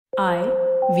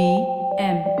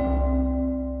IVM.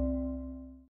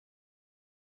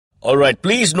 All right,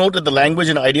 please note that the language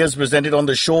and ideas presented on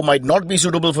the show might not be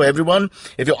suitable for everyone.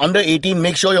 If you're under 18,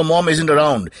 make sure your mom isn't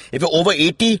around. If you're over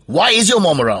 80, why is your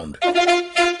mom around?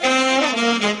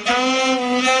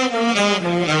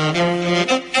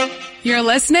 You're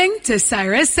listening to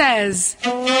Cyrus Says.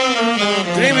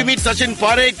 Today we meet Sachin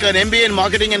Parekh, an MBA in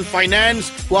marketing and finance,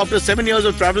 who after 7 years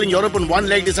of traveling Europe on one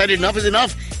leg decided enough is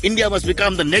enough. India must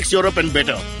become the next Europe and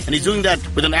better. And he's doing that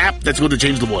with an app that's going to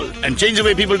change the world and change the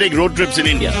way people take road trips in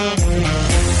India.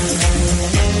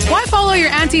 Why follow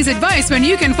your auntie's advice when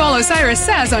you can follow Cyrus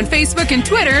Says on Facebook and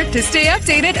Twitter to stay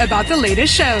updated about the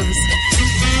latest shows?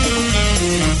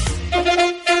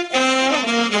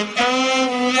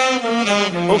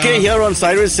 Okay, here on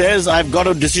Cyrus Says, I've got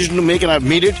a decision to make and I've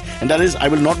made it. And that is, I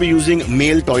will not be using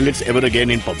male toilets ever again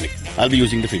in public. I'll be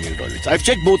using the female toilets. I've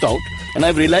checked both out and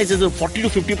I've realized there's a 40 to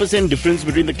 50% difference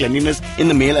between the cleanliness in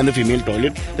the male and the female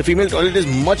toilet. The female toilet is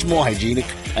much more hygienic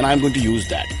and I'm going to use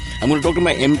that. I'm going to talk to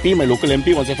my MP, my local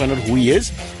MP, once I find out who he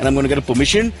is, and I'm going to get a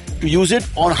permission to use it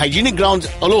on hygienic grounds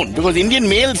alone, because Indian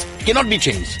males cannot be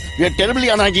changed. We are terribly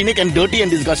unhygienic and dirty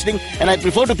and disgusting, and I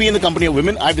prefer to pee in the company of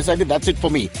women. I've decided that's it for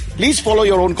me. Please follow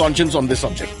your own conscience on this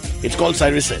subject. It's called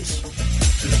Cyrus Says.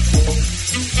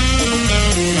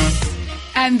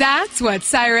 And that's what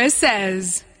Cyrus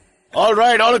says. All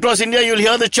right, all across India, you'll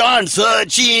hear the chant,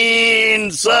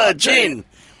 Sachin, Sachin.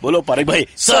 Bolo Parekh bhai,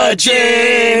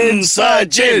 Sachin,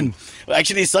 Sachin.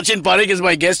 Actually, Sachin Parekh is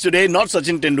my guest today, not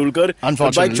Sachin Tendulkar.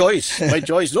 Unfortunately. By choice. By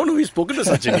choice. No, we've spoken to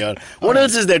Sachin here. What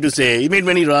else is there to say? He made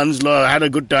many runs, had a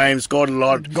good time, scored a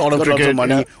lot, got lots of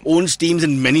money, owns teams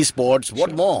in many sports.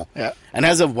 What more? Yeah. And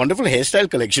has a wonderful hairstyle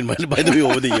collection, by the way,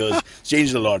 over the years. It's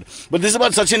changed a lot. But this is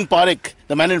about Sachin Parekh,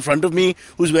 the man in front of me,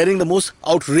 who's wearing the most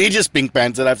outrageous pink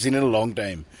pants that I've seen in a long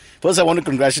time. First, I want to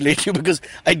congratulate you because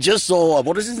I just saw,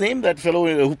 what is his name, that fellow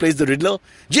who plays the Riddler?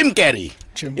 Jim Carrey.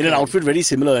 In an outfit very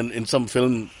similar in some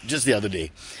film just the other day.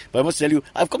 But I must tell you,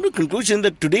 I've come to a conclusion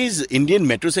that today's Indian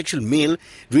metrosexual male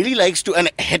really likes to,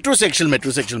 and heterosexual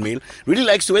metrosexual male, really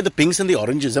likes to wear the pinks and the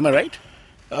oranges. Am I right?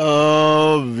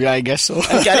 Yeah, I guess so.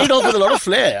 And carried off with a lot of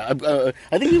flair.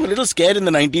 I think we were a little scared in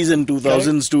the 90s and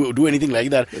 2000s to do anything like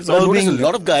that. So I noticed a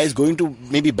lot of guys going to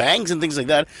maybe banks and things like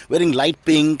that, wearing light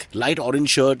pink, light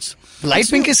orange shirts. Light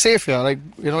pink is safe, yeah. Like,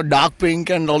 dark pink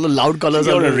and all the loud colors.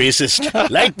 You're a racist.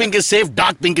 Light pink is safe,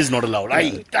 dark pink is not allowed.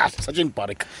 Sachin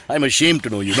Parekh, I'm ashamed to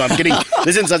know you. No, I'm kidding.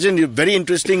 Listen, Sachin, you're very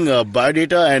interesting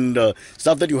biodata and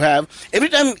stuff that you have. Every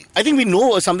time, I think we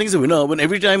know something's a winner when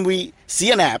every time we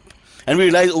see an app, and we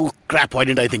realize, oh crap, why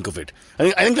didn't I think of it?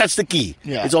 I think that's the key.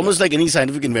 Yeah, it's almost like any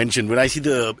scientific invention. When I see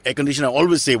the air conditioner, I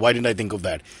always say, why didn't I think of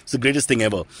that? It's the greatest thing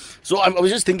ever. So I was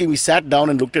just thinking, we sat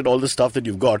down and looked at all the stuff that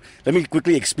you've got. Let me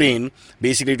quickly explain,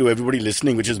 basically to everybody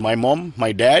listening, which is my mom,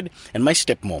 my dad, and my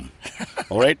stepmom.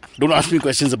 All right? Don't ask me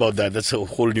questions about that. That's a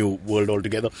whole new world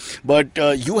altogether. But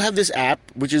you have this app,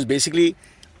 which is basically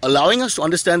allowing us to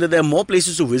understand that there are more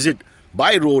places to visit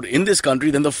by road in this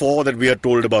country than the four that we are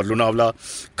told about: Lonavala,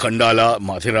 Khandala,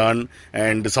 Mathiran,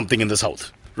 and something in the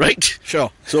south. Right?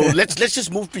 Sure. So let's just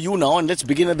move to you now and let's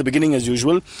begin at the beginning as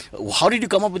usual. How did you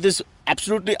come up with this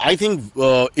absolutely, I think,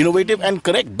 innovative and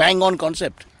correct, bang-on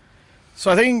concept? So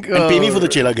I think... and pay me for the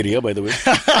Chelagiri, by the way.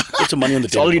 Put some money on the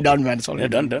table. It's already done, man. It's already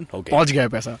done. Okay. Pahunch gaya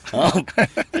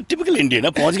paisa. Typical Indian.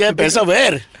 Pahunch gaya paisa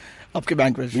where? Aapke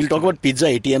bank mein. We'll talk about pizza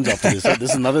ATMs after this. This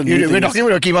is another new thing. We're talking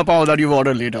about keema pav that you've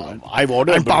ordered later. I've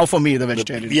ordered. And pav for me, the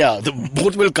vegetarian.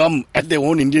 Both will come at their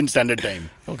own Indian standard time.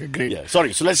 Okay, great. Yeah.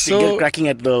 Sorry, so let's get cracking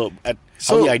at how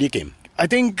the idea came. I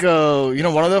think,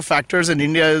 one of the factors in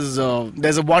India is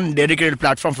there's a one dedicated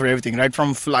platform for everything, right?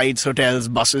 From flights, hotels,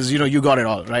 buses, you got it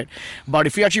all, right? But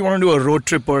if you actually want to do a road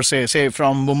trip per se, say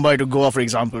from Mumbai to Goa, for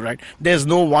example, right? There's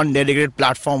no one dedicated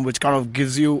platform which kind of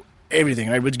gives you everything,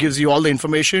 right? Which gives you all the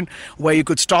information, where you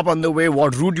could stop on the way,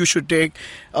 what route you should take,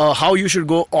 how you should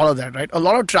go, all of that, right? A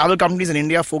lot of travel companies in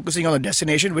India are focusing on the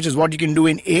destination, which is what you can do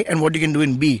in A and what you can do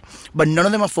in B. But none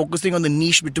of them are focusing on the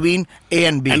niche between A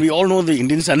and B. And we all know the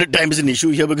Indian Standard Time is an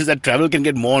issue here because that travel can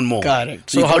get more and more. Correct.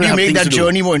 So how do you make that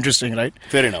journey more interesting, right?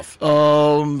 Fair enough.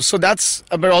 So that's,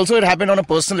 but also it happened on a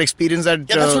personal experience that...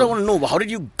 Yeah, that's what I want to know. How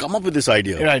did you come up with this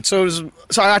idea? Right. So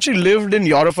I actually lived in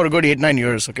Europe for a good 8-9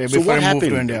 years, okay, before I moved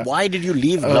to India. Why did you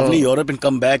leave lovely Europe and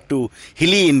come back to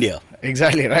hilly India?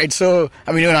 Exactly, right. So,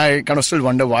 I mean, even I kind of still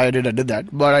wonder why I did that.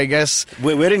 But I guess...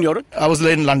 Where in Europe? I was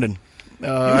in London.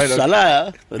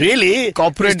 Sala, really?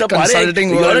 Corporate Mr.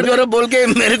 consulting Parekh, world. Europe बोल के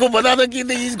मेरे को पता था कि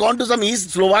he's gone to some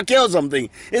East Slovakia or something.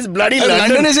 It's bloody London.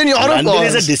 London is in Europe. London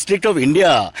is a district of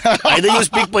India. Either you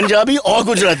speak Punjabi or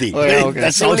Gujarati. Oh, yeah, okay.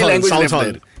 That's the South only Hall, language South left Hall.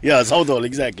 there. Yeah, South Hall,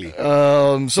 exactly.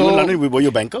 So So in London, were you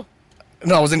a banker?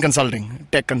 no, I was in consulting,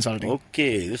 tech consulting.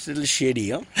 Okay, this is a little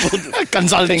shady, huh?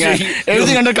 Consulting, yeah.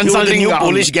 Everything under You were consulting. the new arm.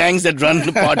 Polish gangs that run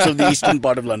the parts of the eastern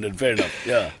part of London. Fair enough.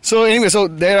 Yeah. So anyway, so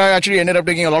there I actually ended up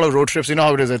taking a lot of road trips. You know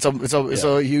how it is. It's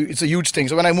a huge thing.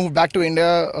 So when I moved back to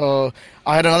India,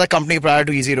 I had another company prior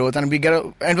to Easy Roads, and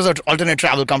it was an alternate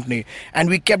travel company, and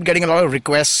we kept getting a lot of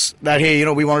requests that, hey, you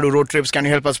know, we want to do road trips. Can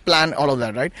you help us plan all of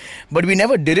that, right? But we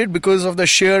never did it because of the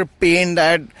sheer pain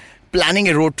that planning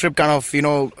a road trip kind of, you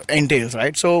know, entails,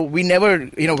 right? So we never,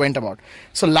 you know, went about.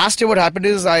 So last year what happened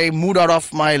is I moved out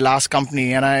of my last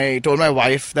company and I told my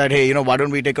wife that, hey, you know, why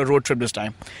don't we take a road trip this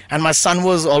time? And my son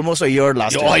was almost a year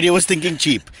last Your year. idea was thinking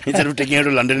cheap. Instead of taking her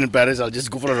to London and Paris, I'll just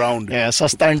go for a round. Yeah,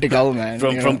 sasta and tikau, man.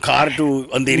 From car to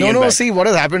Andheri No, and no, back. see, what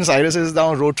has happened, Cyrus, is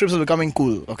now road trips are becoming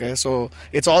cool, okay? So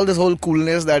it's all this whole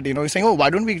coolness that, you know, you're saying, oh, why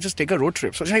don't we just take a road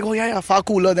trip? So she's like, oh, yeah, far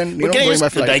cooler than, you know, Can I going by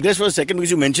just flight. digress for a second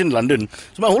because you mentioned London.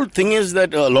 So my whole thing is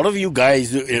that a lot of you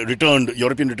guys, European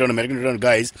returned, American returned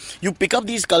guys, you pick up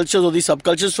these cultures or these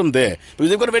subcultures from there because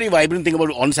they've got a very vibrant thing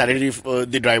about on Saturday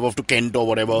they drive off to Kent or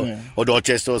whatever or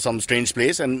Dorchester or some strange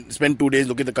place and spend 2 days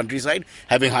looking at the countryside,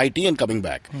 having high tea and coming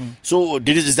back. So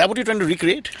is that what you're trying to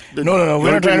recreate? No,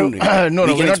 we're not trying to. No,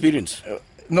 weekend we're not. experience.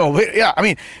 No, I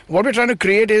mean, what we're trying to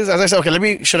create is, as I said,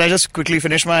 okay, should I just quickly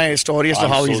finish my story as to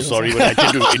how I'm so he's sorry, but I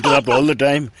tend to interrupt all the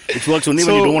time. It works only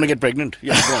when you don't want to get pregnant.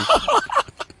 Yeah, go on.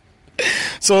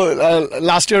 So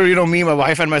last year, you know, me, my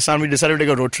wife and my son, we decided to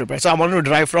take a road trip, right? So I wanted to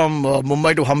drive from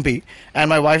Mumbai to Hampi, and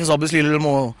my wife is obviously a little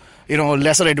more, you know,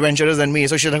 lesser adventurous than me.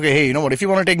 So she's like, okay, hey, you know what, if you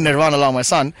want to take Nirvana along, my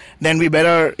son, then we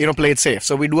better, you know, play it safe.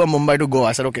 So we do a Mumbai to Goa.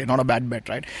 I said, okay, not a bad bet,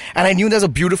 right? And I knew there's a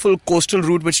beautiful coastal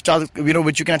route which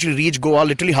you can actually reach Goa,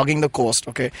 literally hugging the coast,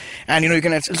 okay? And, you know,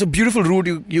 it's a beautiful route.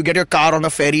 You get your car on a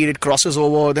ferry, it crosses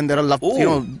over, then there are, you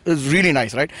know, it's really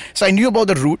nice, right? So I knew about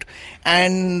the route.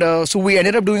 And so we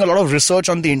ended up doing a lot of research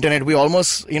on the internet. We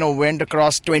almost, you know, went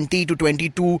across 20 to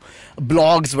 22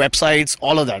 blogs, websites,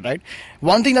 all of that, right?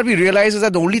 One thing that we realized is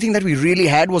that the only thing that we really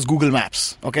had was Google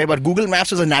Maps, okay? But Google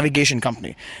Maps is a navigation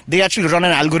company. They actually run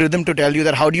an algorithm to tell you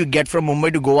that how do you get from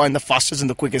Mumbai to Goa in the fastest and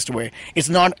the quickest way. It's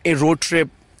not a road trip,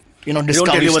 you know, They don't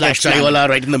tell discovery you about that slash plan. chaiwala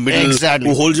right in the middle Exactly.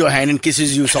 who holds your hand and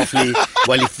kisses you softly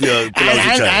while you pull out your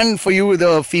child. And for you,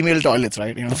 the female toilets,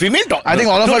 right? You know? The female toilet. I think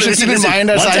all of us should keep in mind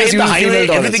that once I Cyrus hit the uses highway, female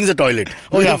toilets. everything's a toilet.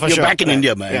 Oh, yeah, for You're sure. back in Right.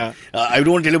 India, man. Yeah. I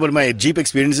don't want to tell you about my Jeep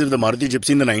experiences with the Maruti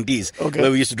Gypsy in the 90s, Okay. where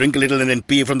we used to drink a little and then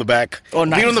pee from the back. Oh,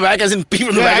 nice. Pee from the back as in pee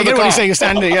from the Yeah, back I of the get what car. you're saying. You're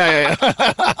standing. Yeah.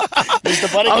 Mr.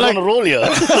 Parekh is on a roll here.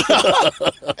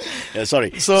 Yeah,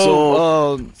 sorry.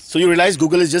 So you realize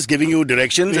Google is just giving you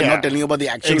directions and Yeah. not telling you about the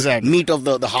actual Exactly. meat of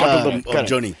the heart of the Correct.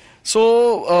 journey.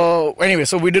 So anyway,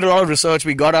 so we did a lot of research.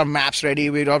 We got our maps ready.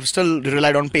 We still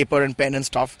relied on paper and pen and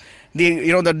stuff.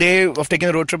 The day of taking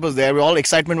the road trip was there.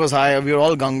 Excitement was high. We were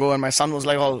all gungo, and my son was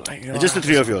like, all Just the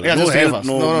three of you. Yeah, No just three of help, us.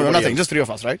 no- No, nobody nothing. else. Just three of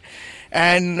us, right?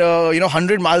 And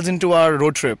 100 miles into our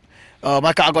road trip,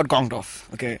 my car got conked off.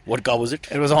 Okay, What car was it?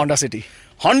 it was a Honda City.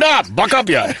 Honda, buck up,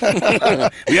 yeah.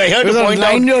 We are here It was to a point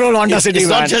out 9-year-old Honda it's City,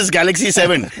 not man. just Galaxy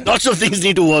 7. Lots of things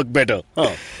need to work better.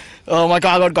 Huh. My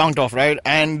car got conked off, right?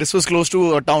 And this was close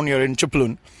to a town here in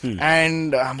Chiplun.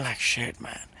 And I'm like, shit,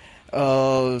 man.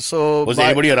 So Was there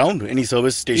anybody around? Any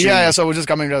service station? Yeah, so we're just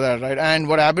coming to that, right? And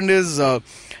what happened is,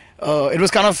 it was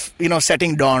kind of,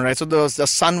 setting dawn, right? So the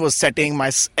sun was setting,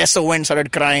 my SON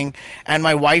started crying, and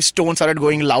my wife's tone started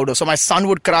going louder. So my son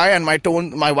would cry, and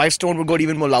my wife's tone would go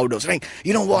even more louder. So like,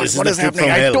 you know what? This is What the is trip happening?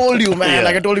 from I hell. told you, man. Yeah.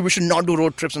 Like I told you, we should not do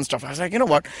road trips and stuff. I was like, you know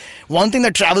what? One thing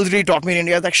that travels really taught me in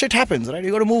India is like shit happens, right?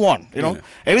 You got to move on. You know,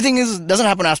 everything doesn't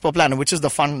happen as per plan, which is the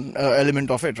fun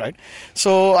element of it, right?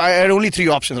 So I had only three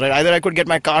options, right? Either I could get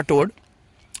my car towed,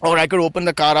 or I could open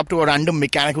the car up to a random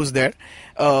mechanic who's there,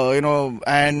 or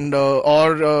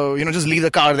just leave the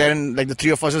car there and like the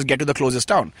three of us just get to the closest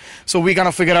town. So we kind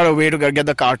of figured out a way to get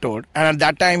the car towed. And at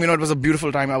that time, it was a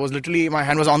beautiful time. I was literally, my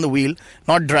hand was on the wheel,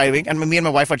 not driving, and me and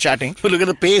my wife were chatting. But look at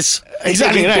the pace.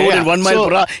 Exactly, It's right, towed yeah. in 1 mile So-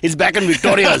 per hour. It's back in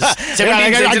Victoria's. 17th Yeah, I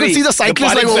could century. see the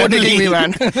cyclists, Parekh like, overtaking me,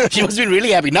 family. man. She must be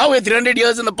really happy. Now we're 300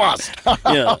 years in the past.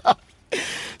 Yeah.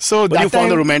 So But that you found time,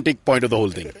 the romantic point of the whole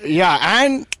thing. yeah,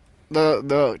 and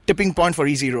the tipping point for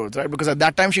Easy Roads, right? Because at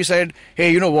that time she said,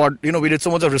 hey, you know what, we did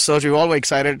so much of research, we all were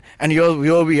excited, and here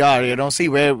we are, see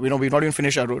where, we've not even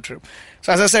finished our road trip.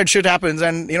 So as I said, shit happens,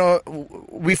 and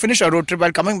we finished our road trip.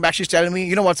 While coming back, she's telling me,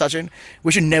 you know what, Sachin,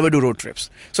 we should never do road trips.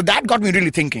 So that got me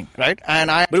really thinking, right?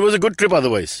 But it was a good trip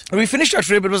otherwise. We finished our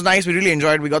trip, it was nice, we really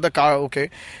enjoyed, we got the car, okay.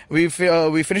 We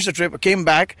finished the trip, came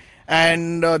back,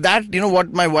 and that,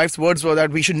 what my wife's words were,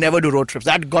 that we should never do road trips.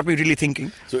 That got me really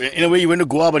thinking. So in a way, you went to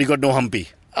Goa, but you got no Humpy.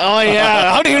 Oh,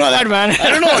 yeah. How do you know that, man? I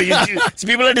don't know. So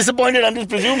people are disappointed, I'm just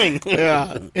presuming.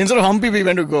 Yeah. Instead of Humpy, we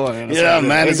went to Goa. Yeah,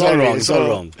 man, it's all wrong. It's all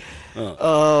wrong.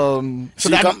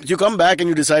 So you come back and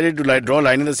you decided to draw a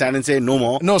line in the sand and say no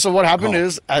more. No, so what happened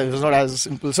is, it was not as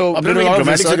simple. So we did a lot of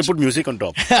research. So they put music on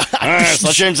top.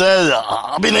 Sachin says,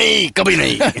 abhi nahi, kabhi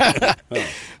nahi.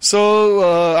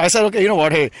 So I said, okay, you know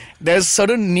what, hey, there's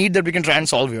certain need that we can try and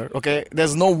solve here, okay?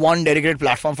 There's no one dedicated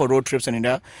platform for road trips in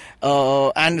India.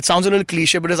 And it sounds a little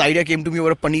cliche, but this idea came to me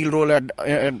over a paneer roll at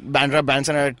Bandra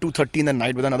Bandstand at 2:30 in the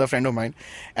night with another friend of mine.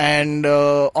 And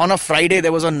on a Friday,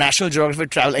 there was a National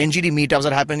Geographic Travel NGT meetups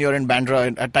that happened here in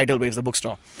Bandra at Tidal Waves, the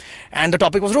bookstore. And the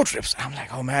topic was road trips. I'm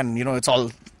like, oh man, it's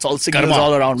all signals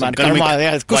all around, man. Karma,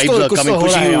 yeah, vibes are coming,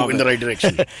 pushing you in the right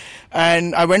direction.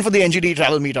 And I went for the NGT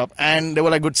travel meetup, and there were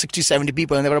like good 60-70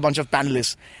 people, and there were a bunch of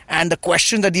panelists. And the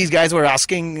questions that these guys were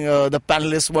asking the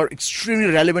panelists were extremely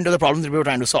relevant to the problems that we were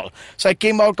trying to solve. So I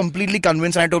came out completely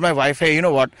convinced, and I told my wife, hey, you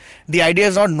know what? The idea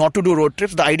is not to do road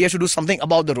trips. The idea is to do something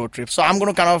about the road trips. So I'm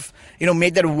going to kind of,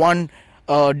 make that one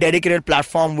dedicated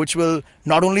platform which will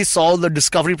not only solve the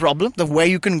discovery problem, the where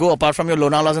you can go apart from your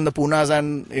Lonalas and the Punas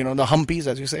and the Humpies,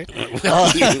 as you say,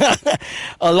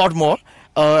 a lot more.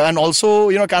 And also,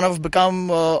 kind of become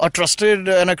a trusted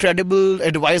and a credible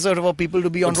advisor for people to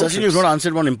be on road trips. You've not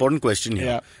answered one important question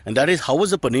here, and that is, how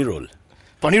was the paneer roll?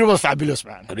 Paneer was fabulous,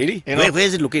 man. Really? Where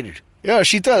is it located? Yeah,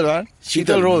 Sheetal, man.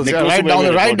 Sheetal rolls. Yeah,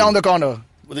 right down the corner.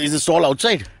 Is the stall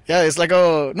outside? Yeah, it's like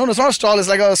no, it's not a stall. It's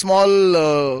like a small,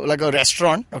 like a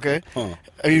restaurant. Okay,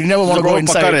 you never want to go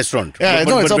inside. It's a restaurant. Yeah,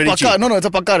 it's a pakka. No, it's a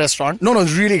pakka restaurant. No,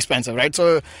 it's really expensive, right?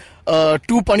 So, 2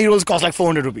 paneer rolls cost like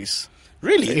 400 rupees.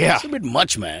 Really? Yeah. It's a bit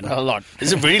much, man. A lot.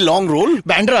 It's a very long roll.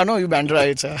 Bandra, no? You Bandra,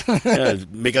 it's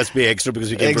make us pay extra because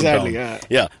we came from town.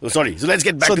 Yeah. Oh, sorry. So let's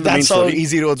get back to the main story. So that's how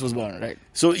Easy Roads was born, right?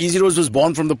 So Easy Roads was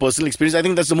born from the personal experience. I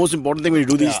think that's the most important thing when you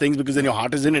do these things, because then your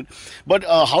heart is in it. But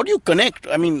how do you connect?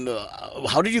 I mean,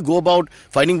 how did you go about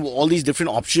finding all these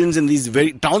different options in these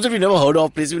very towns that we've never heard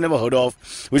of, places we've never heard of,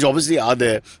 which obviously are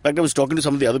there? In fact, I was talking to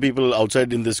some of the other people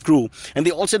outside in this crew, and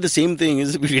they all said the same thing,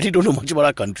 is we really don't know much about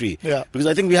our country. Yeah. Because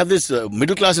I think we have this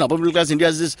middle class and upper middle class India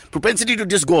has this propensity to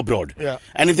just go abroad. Yeah.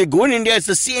 And if they go in India, it's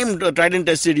the same tried and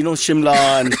tested, Shimla,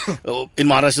 and in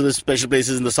Maharashtra there's special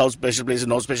places, in the south special places,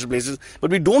 north special places. But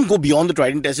we don't go beyond the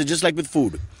tried and tested, just like with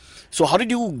food. So how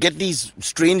did you get these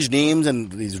strange names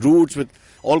and these routes with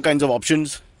all kinds of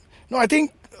options? No, I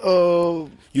think...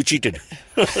 you cheated.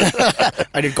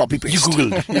 I did copy-paste. You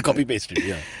Googled. You copy-pasted,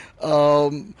 yeah.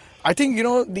 I think,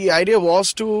 the idea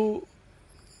was to...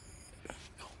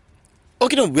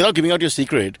 Okay, no, without giving out your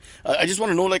secret, I just want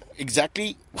to know,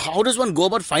 exactly how does one go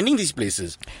about finding these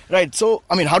places? Right. So,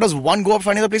 I mean, how does one go about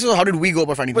finding the places, or how did we go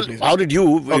about finding the places? How did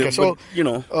you? Okay, so,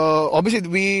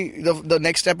 obviously, the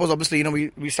next step was obviously,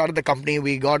 we started the company.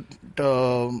 We got,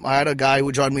 I had a guy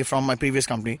who joined me from my previous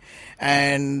company.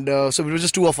 And so it was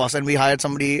just 2 of us, and we hired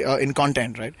somebody in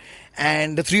content, right?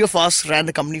 And the 3 of us ran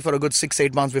the company for a good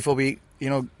 6-8 months before we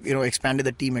expanded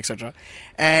the team, etc.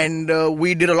 And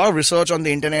we did a lot of research on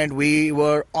the internet. We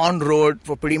were on road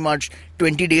for pretty much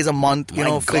 20 days a month, figuring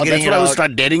that's what it out. I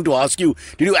was daring to ask you.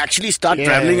 Did you actually start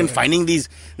traveling and finding the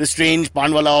strange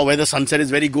Panwala, or where the sunset is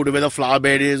very good, or where the flower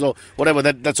bed is, or whatever,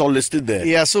 that's all listed there?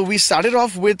 Yeah, so we started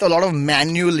off with a lot of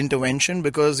manual intervention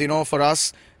because, for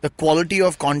us, the quality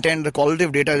of content, the quality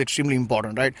of data is extremely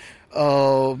important, right?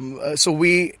 So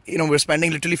we're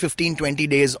spending literally 15-20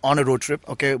 days on a road trip,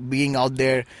 okay, being out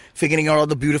there, figuring out all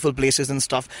the beautiful places and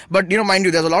stuff. But, mind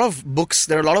you, there's a lot of books,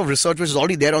 there are a lot of research which is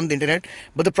already there on the internet,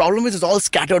 but the problem is it's all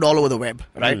scattered all over the web,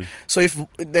 right? So if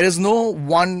there is no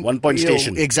one point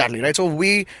station. Exactly, right? So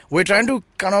we're trying to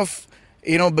kind of,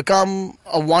 become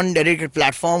a one dedicated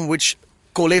platform which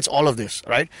collates all of this,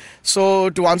 right? So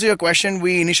to answer your question,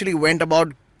 we initially went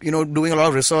about doing a lot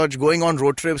of research, going on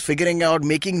road trips, figuring out,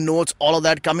 making notes, all of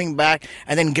that, coming back,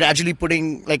 and then gradually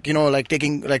putting,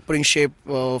 putting shape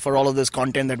for all of this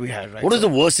content that we had, right? What was the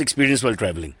worst experience while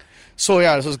traveling? So,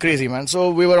 this was crazy, man.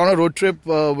 So, we were on a road trip.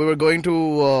 We were going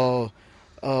to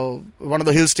one of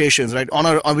the hill stations, right?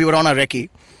 We were on a recce.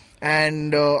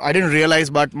 and I didn't realize,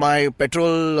 but my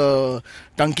petrol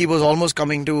tanki was almost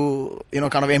coming to,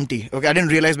 kind of empty. Okay, I didn't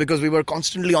realize because we were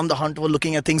constantly on the hunt for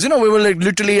looking at things. We were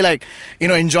literally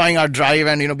enjoying our drive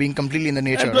and, being completely in the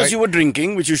nature. And plus right? you were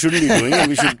drinking, which you shouldn't be doing. And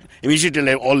we should immediately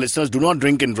tell all listeners, do not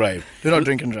drink and drive. Do not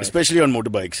drink and drive. Especially on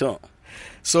motorbikes.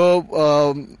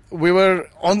 So we were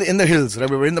in the hills, right?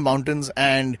 We were in the mountains,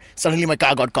 and suddenly my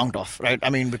car got conked off, right?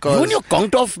 I mean, because when you're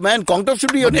conked off, man, conked off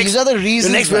should be your But next. these are the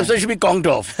reasons, Your next man. website should be conked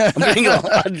off. I'm telling you,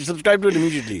 I'll subscribe to it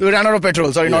immediately. we ran out of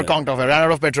petrol. Sorry, not Yeah. conked off. I ran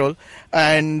out of petrol,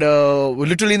 and we're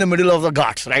literally in the middle of the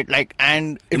ghats, right?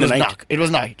 And it In the was night? dark. It was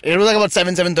night. It was like about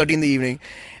 7:30 in the evening,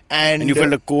 And you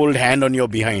felt a cold hand on your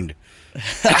behind.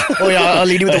 oh yeah, a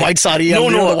lady with a white sari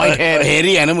and the white hair. A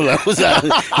hairy animal. I was,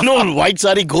 no, white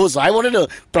sari ghost. I wanted a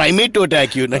primate to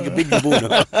attack you, like a big baboon.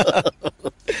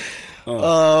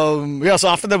 So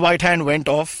after the white hand went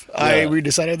off, Yeah. we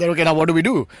decided that, okay, now what do we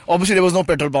do? Obviously, there was no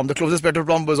petrol pump. The closest petrol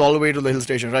pump was all the way to the hill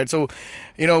station, right? So,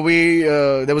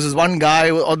 there was this one guy,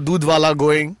 a Dudhwala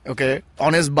going, okay,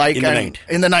 on his bike. In the night.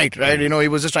 In the night, right? He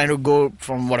was just trying to go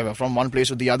from one place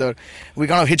to the other. We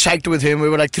kind of hitchhiked with him. We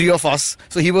were like 3 of us.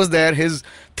 So he was there. His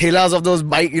thelas of those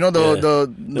bike, the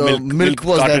milk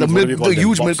was there. cartons, whatever you call The them,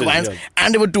 huge milk boxes, vans. yeah.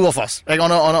 And there were 2 of us, like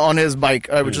on his bike,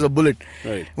 which is a Bullet.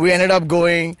 Right. We ended up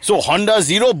going. So Honda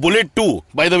Zero, Bullet 2,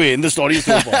 by the way, in the story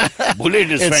so far.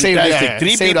 Bullet is It fantastic. saved- yeah,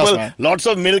 3 saved people, us, man. lots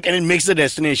of milk, and it makes the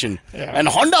destination. Yeah. And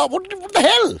Honda, what the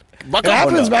hell? Buck It up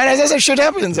happens, Honda. man. As I said, shit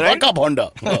happens, right? Buck up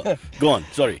Honda. Go on,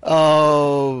 sorry.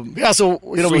 So So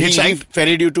we he hitchhiked.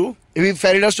 ferried you to? He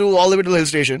ferried us all the way to the hill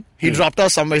station. He dropped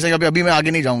us somewhere. He's like, "Abhi मैं आगे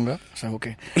नहीं जाऊँगा." So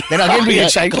okay. Then again we Yeah,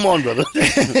 hitchhiked. Come on, brother.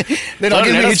 Then Let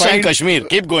again we us find hitchhiked. Kashmir.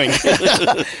 Keep going.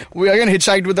 We again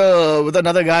hitchhiked with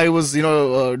another guy who was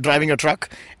driving a truck,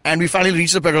 and we finally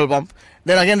reached the petrol pump.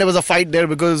 Then again there was a fight there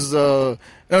because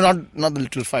not the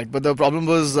little fight, but the problem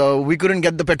was we couldn't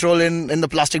get the petrol in the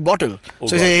plastic bottle.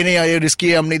 So he said, "नहीं ये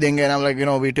risky है, हम नहीं देंगे." And I'm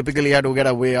like, we typically had to get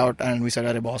our way out, and we said,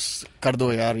 "अरे boss, कर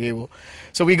दो यार ये वो."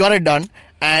 So we got it done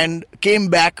and came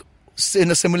back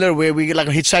in a similar way. We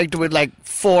hitchhiked with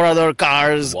 4 other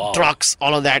cars, Wow. trucks,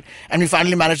 all of that, and we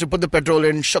finally managed to put the petrol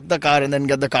in, shook the car, and then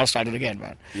get the car started again,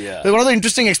 man. Yeah. So one of the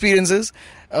interesting experiences,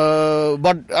 but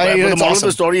But the it's moral of awesome.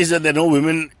 the story is that there are no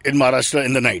women in Maharashtra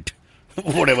in the night.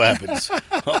 Whatever happens.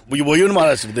 Were you in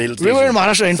Maharashtra? The hill We were in station?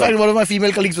 Maharashtra. In Sorry. fact, one of my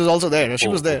female colleagues was also there. She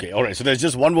was there. Okay, all right. So there's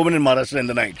just one woman in Maharashtra in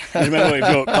the night. Remember, if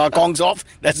your car conks off,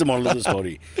 that's the moral of the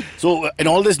story. So in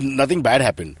all this, nothing bad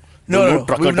happened. No,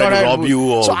 trucker we've tried not to had- rob you.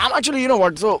 Or, So I'm actually,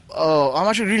 I'm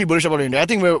actually really bullish about India. I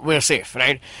think we're safe,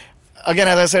 right? Again,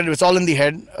 as I said, it's all in the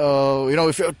head.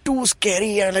 If you're too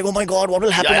scary and like, oh my God, what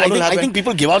will happen? Yeah, what will I happen? think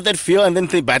people give out that fear and then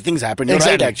think bad things happen. You're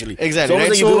Exactly. right, actually. Exactly, So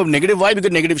right? if you So- have a negative vibe, you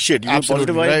get negative shit. You have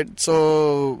Absolutely, positive vibe. right?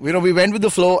 So, we went with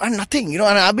the flow and nothing, and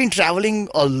I've been traveling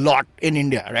a lot in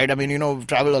India, right? I mean,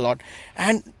 travel a lot.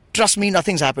 And trust me,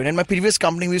 nothing's happened. In my previous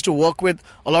company, we used to work with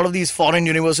a lot of these foreign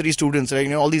university students,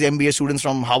 right? All these MBA students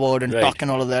from Harvard and Right. Tuck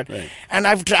and all of that. Right. And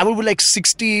I've traveled with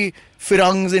 60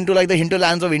 Firangs into the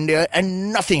hinterlands of India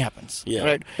and nothing happens, Yeah.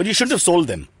 right? But you shouldn't have sold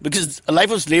them because a life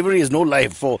of slavery is no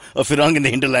life for a Firang in the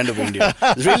hinterland of India.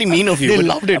 It's really mean of you. They but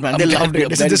loved it, man. I'm They glad- loved it. I'm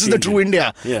This glad is you the changed true it.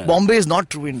 India. Yeah. Bombay is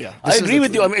not true India. I This is agree the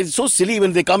with you. true I mean, it's so silly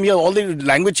when they come here. All the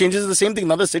language changes is the same thing.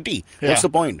 Another city. Yeah. What's the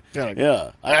point? Correct.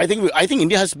 Yeah. I think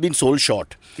India has been sold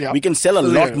short. Yeah. We can sell a So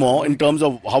lot yeah. more in terms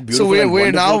of how beautiful we're- and we're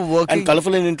wonderful now working- and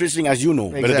colorful and interesting, as you know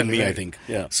better than Exactly, me. I right. think.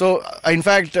 Yeah. So, in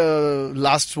fact,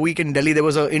 last week in Delhi, there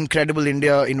was an incredible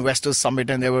India Investors Summit,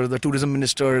 and there were the tourism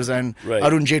ministers and Right.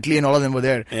 Arun Jaitley and all of them were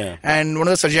there. Yeah. And one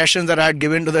of the suggestions that I had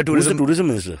given to the Who's the tourism, tourism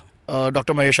minister?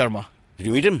 Dr. Mahesh Sharma. Did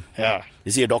you meet him? Yeah.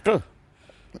 Is he a doctor?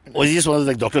 Or is he just one of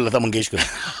like Dr. Lata Mangeshkar?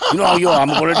 You know how I'm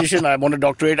a politician, I want a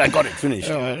doctorate, I got it, finished.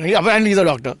 And he's a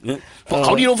doctor. Yeah.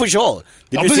 How do you know for sure?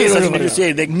 Did you obviously say I don't something? know, Did you say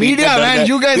yeah. like, Media, पेट में man, दर्द है,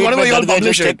 you guys, pet whatever में you all दर्द है,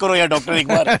 publish just it. check करो यार doctor एक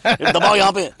बार दबाओ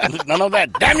यहाँ पे. None of that.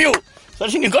 Damn you.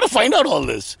 Sachin, you got to find out all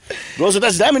this, bro. So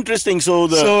that's damn interesting. So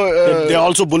they're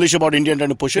also bullish about India and trying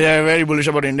to push it. They're very bullish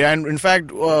about India, and in fact,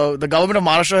 the government of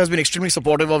Maharashtra has been extremely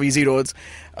supportive of easy roads.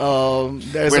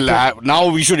 There's a Now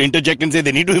we should interject and say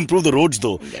they need to improve the roads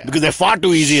though, because they're far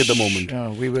too easy at the moment. Yeah,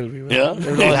 we will. Yeah?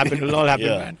 It'll all happen. It'll all happen,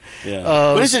 Yeah, man. yeah.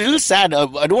 But it's a little sad. I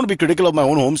don't want to be critical of my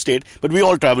own home state, but we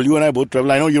all travel. You and I both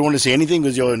travel. I know you don't want to say anything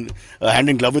because you're hand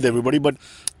in glove with everybody, but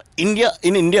in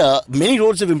India, many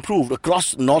roads have improved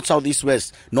across north, south, east,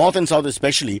 west, north and south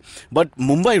especially, but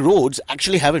Mumbai roads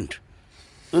actually haven't.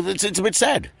 It's a bit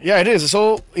sad. Yeah, it is.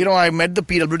 So, I met the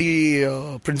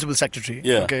PWD principal secretary.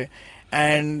 Yeah. Okay.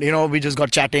 And, we just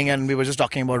got chatting and we were just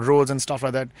talking about roads and stuff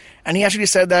like that. And he actually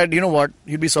said that, you know what,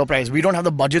 you'd be surprised. We don't have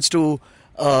the budgets to,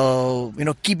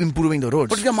 keep improving the roads.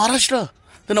 But we are Maharashtra,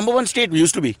 the number one state we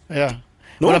used to be. Yeah.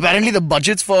 No. But apparently the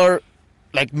budgets for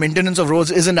like maintenance of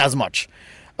roads isn't as much.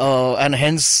 And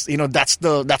hence,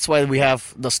 that's why we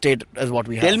have the state as what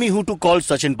we have. Tell me who to call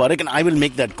Sachin Parekh and I will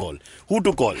make that call. Who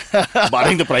to call?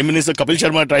 Barring the Prime Minister, Kapil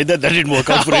Sharma tried that. That didn't work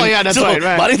out for him. Oh, yeah, that's so, right.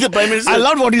 Barring the Prime Minister. I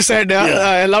loved what he said. Yeah.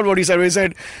 Yeah. I loved what he said. He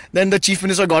said, then the Chief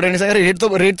Minister got in and he said, rate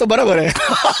to barabar hai.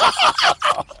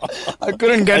 I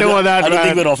couldn't get over that. I don't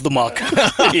think man. we're off the mark.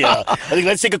 Yeah. I think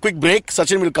let's take a quick break.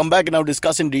 Sachin will come back and now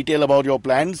discuss in detail about your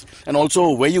plans and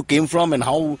also where you came from and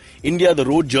how India, the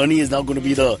road journey is now going to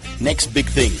be the next big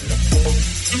thing.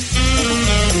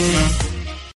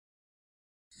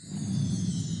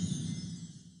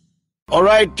 All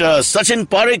right, Sachin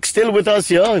Parekh still with us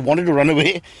here. I wanted to run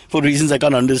away for reasons I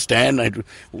can't understand.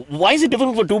 Why is it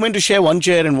difficult for two men to share one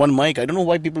chair and one mic? I don't know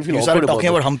why people feel You awkward started talking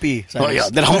about about Humpy. Oh yeah,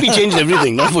 that Humpy changed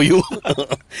everything, not for you.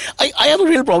 I have a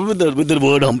real problem with the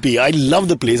word Humpy. I love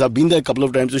the place. I've been there a couple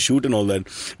of times to shoot and all that.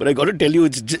 But I got to tell you,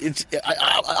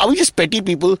 are we just petty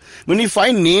people? When we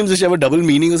find names which have a double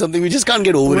meaning or something, we just can't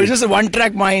get over We're it. just a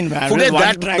one-track mind, man. Forget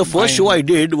that. The first show I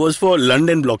did was for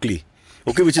London Blockley.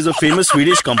 Okay, which is a famous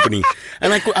Swedish company.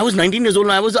 And I was 19 years old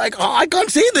and I was like, I can't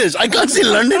say this. I can't say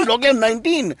London Blockley. I'm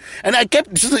 19. And I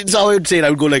kept, this is how I would say it. I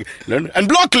would go like, London and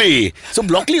Blockley. So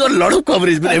Blockley got a lot of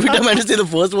coverage. But every time I had to say the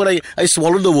first word, I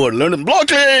swallowed the word. London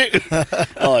Blockley.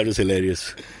 Oh, it was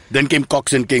hilarious. Then came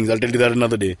Cox and Kings. I'll tell you that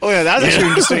another day. Oh yeah, that's actually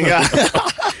interesting. Yeah.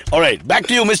 All right, back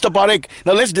to you, Mr. Parekh.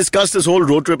 Now let's discuss this whole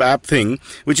road trip app thing,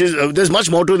 which is, there's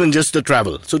much more to it than just the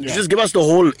travel. So just give us the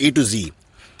whole A to Z.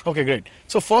 Okay, great.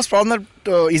 So first problem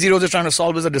that Easy Roads is trying to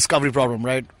solve is a discovery problem,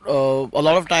 right? A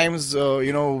lot of times,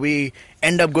 we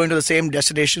end up going to the same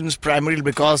destinations primarily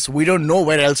because we don't know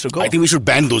where else to go. I think we should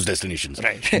ban those destinations.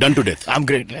 Right. Done to death. I'm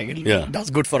great. Yeah. That's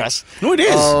good for us. No, it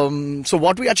is. So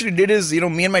what we actually did is,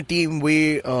 me and my team,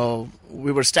 we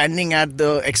were standing at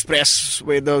the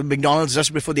expressway, the McDonald's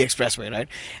just before the expressway, right?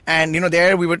 And,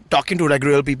 there we were talking to like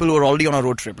real people who were already on a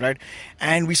road trip, right?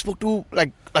 And we spoke to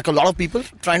like a lot of people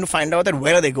trying to find out that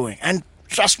where are they going. And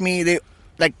trust me, they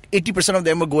like 80% of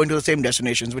them were going to the same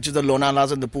destinations, which is the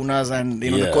Lonalas and the Punas and the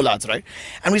Kolats, right?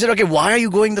 And we said, okay, why are you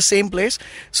going the same place?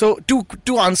 So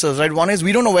two answers, right? One is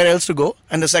we don't know where else to go,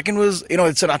 and the second was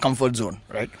it's in our comfort zone,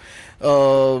 right?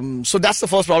 So that's the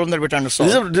first problem that we're trying to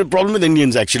solve. This is the problem with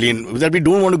Indians actually, that we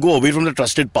don't want to go away from the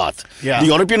trusted path. Yeah. The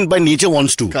European by nature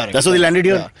wants to. Correct. That's why they landed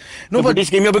here. Yeah. No, The but British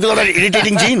came here because of that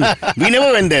irritating gene. We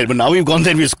never went there, but now we've gone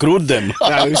there and we screwed them.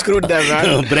 Yeah, we screwed them,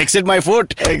 man. Brexit my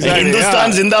foot. Exactly,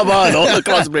 Hindustan yeah. Zindabad all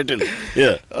across Britain.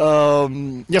 Yeah.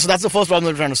 So that's the first problem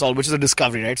that we're trying to solve, which is a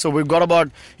discovery, right? So we've got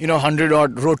about 100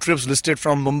 odd road trips listed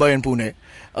from Mumbai and Pune.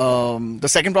 The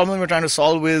second problem we're trying to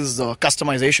solve is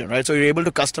customization, right? So you're able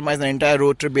to customize an entire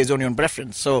road trip based on your own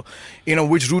preference. So,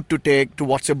 which route to take, to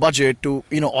what's your budget, to,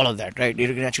 all of that, right? You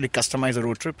can actually customize a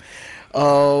road trip.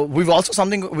 We've got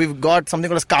something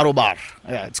called as Karo Bar.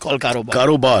 Yeah, it's called Karo Bar.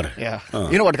 Karo Bar. Yeah.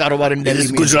 You know what Karo Bar in Delhi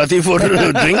Is means? Gujarati for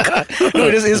drink? No,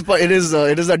 it is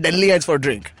a Delhi it's for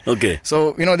drink. Okay.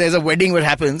 So, there's a wedding where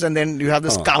happens and then you have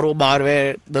this Karo Bar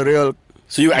where the real...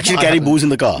 So you actually carry booze in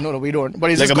the car? No, we don't.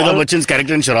 But it's Like just Amitabh called- Bachchan's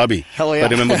character in Sharabi. Hell yeah.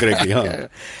 If I remember correctly. Huh? Yeah.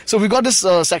 So we've got this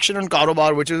section on Karo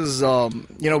Bar, which is,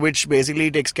 which basically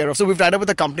takes care of. So we've tied up with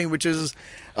a company which is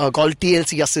called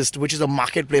TLC Assist, which is a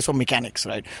marketplace for mechanics,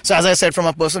 right? So as I said, from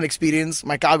a personal experience,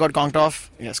 my car got conked off.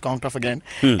 Yes, conked off again.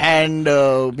 And,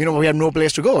 we had no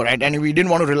place to go, right? And we didn't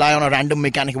want to rely on a random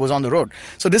mechanic who was on the road.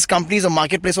 So this company is a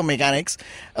marketplace for mechanics.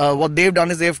 What they've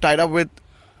done is they've tied up with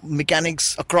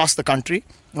mechanics across the country,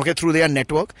 okay, through their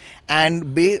network,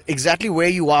 and exactly where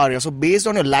you are. So based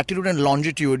on your latitude and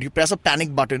longitude, you press a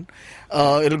panic button.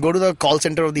 It'll go to the call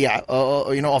center of the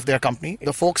of their company.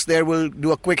 The folks there will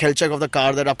do a quick health check of the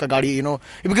car, that aapka gaadi,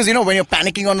 because when you're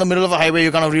panicking on the middle of a highway,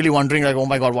 you're kind of really wondering like, oh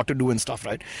my god, what to do and stuff,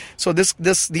 right? So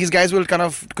these guys will kind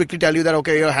of quickly tell you that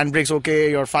okay, your handbrake's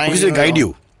okay, you're fine. Because they guide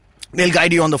you. They'll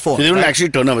guide you on the phone. So they don't right?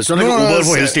 actually turn up. It's not like Uber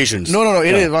for hill stations. No.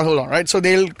 It is. Hold on, right? So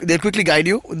they'll quickly guide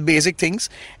you with basic things,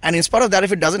 and in spite of that,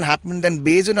 if it doesn't happen, then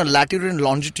based on a latitude and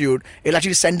longitude, it'll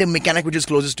actually send a mechanic which is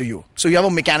closest to you. So you have a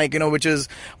mechanic,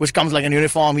 which comes like in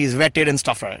uniform, he's vetted and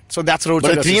stuff, right? So that's road.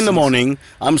 But at 3 in the morning,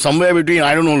 I'm somewhere between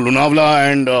Lonavala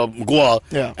and Goa,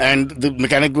 and the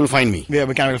mechanic will find me. Yeah,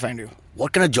 mechanic will find you.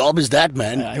 What kind of job is that,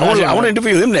 man? Yeah, I want to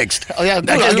interview him next. Oh yeah, that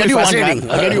I'll will get be you one, fascinating.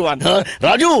 man. I'll get you one.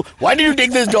 Raju, why did you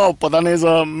take this job? Pata nahi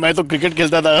sir, main to cricket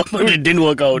khelta tha, but it didn't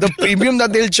work out. The premium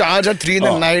that they'll charge at 3 in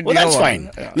the night. Well, that's fine.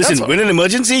 Yeah, Listen, that's when an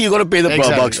emergency, you got to pay the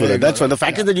bucks for that. That's fine. Exactly. The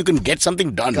fact is that you can get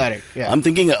something done. Correct, yeah. I'm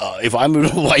thinking if I'm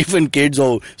with a wife and kids,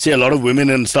 or say a lot of women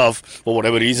and stuff for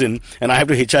whatever reason, and I have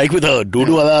to hitchhike with a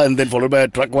doodoo wala and then followed by a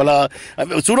truck wala,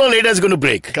 sooner or later it's going to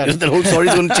break. Correct. The whole story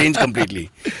is going to change completely.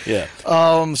 Yeah.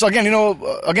 So again,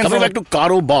 again, Coming back to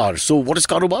Karo Bar. So what is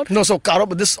Karo Bar? No, so Karo,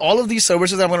 all of these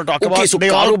services I'm going to talk about. Okay, so they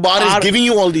Karo all Bar is giving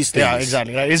you all these things. Yeah,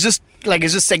 exactly. Right. It's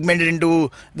just segmented into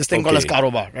this thing called as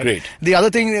Karo Bar. Right? Great. The other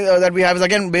thing that we have is,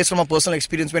 again, based on my personal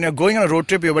experience. When you're going on a road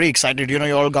trip, you're very excited. You're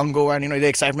all gung-ho and the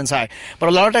excitement's high. But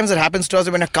a lot of times it happens to us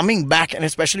when you're coming back, and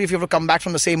especially if you have to come back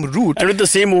from the same route. And with the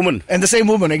same woman. And the same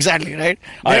woman, exactly, right?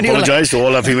 I apologize to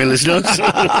all our female listeners.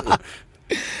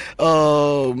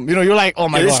 You're like, oh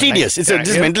my God. It's tedious.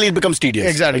 Just mentally it becomes tedious.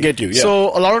 Exactly. I get you. Yeah.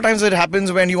 So a lot of times it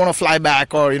happens when you want to fly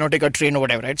back or, take a train or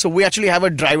whatever, right? So we actually have a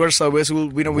driver service who,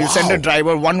 we'll send a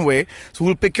driver one way. So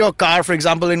we'll pick your car, for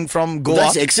example, from Goa.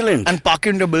 That's excellent. And park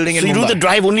in the building in Mumbai. So you do the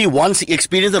drive only once,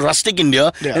 experience the rustic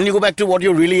India, and then you go back to what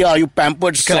you really are. You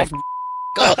pampered, soft.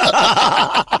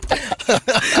 I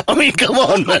mean, come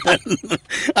on, man.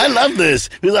 I love this.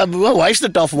 Because my wife's the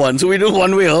tough one. So we do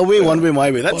one way her way, one way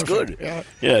my way. That's good.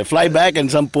 Yeah, fly back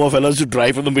and some poor fellows to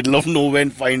drive from the middle of nowhere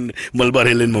and find Malabar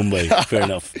Hill in Mumbai. Fair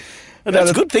enough.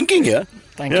 That's good thinking, yeah.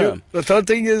 Thank you. The third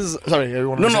thing is... Sorry. I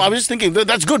was just thinking,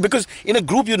 that's good because in a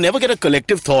group you never get a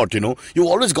collective thought, You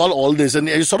always got all this and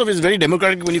it sort of is very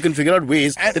democratic when you can figure out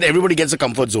ways that everybody gets a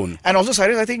comfort zone. And also,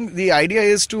 Cyrus, I think the idea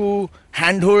is to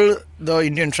handhold the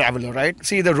Indian traveler, right?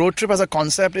 See, the road trip as a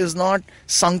concept is not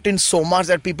sunk in so much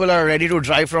that people are ready to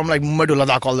drive from like Mumbai to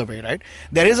Ladakh all the way, right?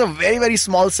 There is a very, very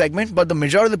small segment, but the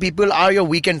majority of the people are your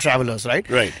weekend travelers, right?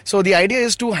 Right. So the idea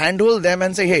is to handhold them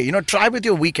and say, hey, try with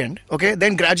your weekend, okay?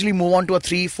 Then gradually move on to a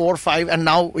 3, 4, 5, and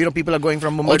now, people are going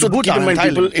from Mumbai to Bhutan. Keep in mind,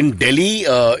 people in Delhi,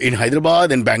 in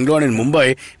Hyderabad, in Bangalore, and in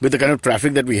Mumbai, with the kind of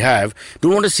traffic that we have,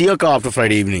 don't want to see a car after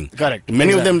Friday evening. Correct.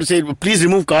 Many of them say, please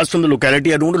remove cars from the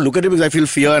locality. I don't want to look at it because I feel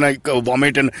fear and I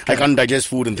vomit and I can't digest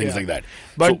food and things like that.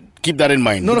 But keep that in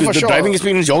mind. Because the driving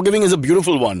experience you're giving is a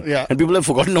beautiful one. Yeah. And people have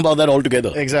forgotten about that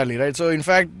altogether. Exactly, right? So, in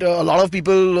fact, a lot of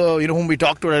people, whom we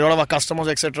talk to, a lot of our customers,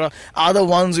 etc., are the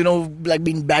ones, like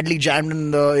being badly jammed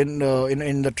in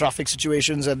the traffic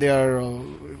situations that they are...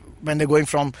 when they're going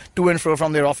from to and fro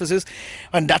from their offices,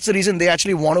 and that's the reason they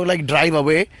actually want to drive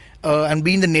away and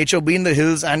be in the nature, be in the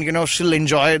hills, and still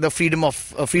enjoy the freedom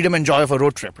and joy of a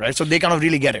road trip, right? So they kind of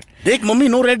really get it. Dekh, mummy,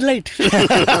 no red light.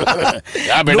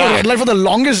 Yeah, beta. No red light for the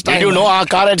longest time. Did you know our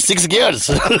car had 6 gears?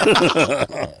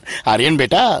 Aryan,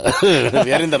 beta,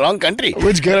 we are in the wrong country.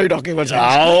 Which gear are you talking about?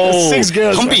 Oh, 6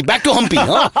 gears. Humpy, back to Humpy.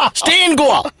 Huh? Stay in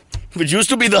Goa. Which used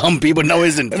to be the Humpy, but now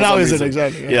isn't. Now isn't,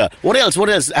 exactly. Yeah. What else?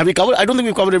 Have we covered? I don't think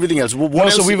we've covered everything else. What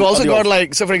else? So we've also got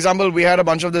for example, we had a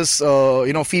bunch of this,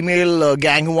 female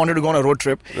gang who wanted to go on a road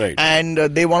trip. Right. And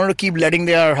they wanted to keep letting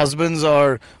their husbands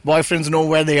or boyfriends know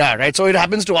where they are, right? So it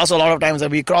happens to us a lot of times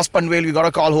that we cross Panvel, we got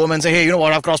to call home and say, hey, you know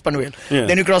what, I've crossed Panvel. Yeah.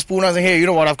 Then you cross Pune and say, hey, you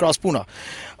know what, I've crossed Pune.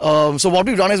 So what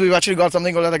we've done is we've actually got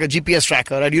something called like a GPS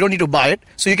tracker, right? You don't need to buy it,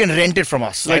 so you can rent it from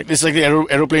us. Right? It's like the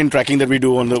aeroplane tracking that we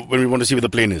do when we want to see where the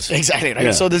plane is. Exactly, right?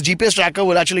 Yeah. So this GPS tracker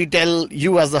will actually tell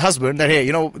you as the husband that, hey,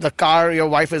 the car your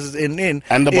wife is in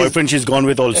and the boyfriend she's gone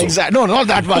with also. Exactly. No, not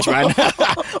that much, man.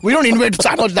 We don't invade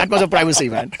that much of privacy,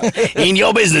 man. In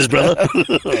your business, brother.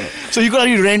 So you could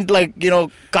actually rent car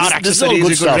accessories.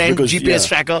 You could rent GPS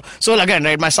tracker. So again,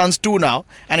 right, my son's 2 now,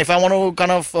 and if I want to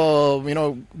kind of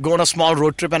go on a small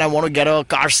road trip and I want to get a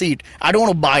car seat, I don't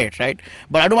want to buy it, right?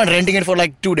 But I don't mind renting it for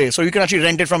 2 days. So you can actually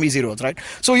rent it from Easy Roads, right?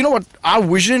 So you know what? Our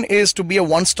vision is to be a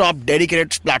one-stop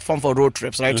dedicated platform for road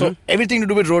trips, right? Mm-hmm. So everything to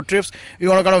do with road trips, you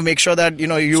want to kind of make sure that you.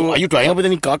 So are you tying up with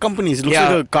any car companies? It looks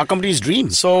like a car company's dream.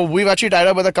 So we've actually tied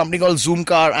up with a company called Zoom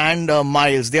Car and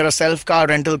Miles. They're a self-car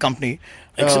rental company.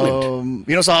 Excellent.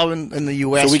 So how in the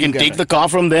US. So we can take the car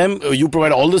from them. You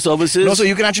provide all the services. No, so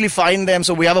you can actually find them.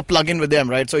 So we have a plug-in with them,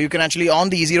 right? So you can actually on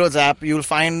the Easy Roads app, you'll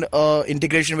find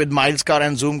integration with Miles Car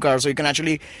and Zoom Car. So you can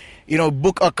actually,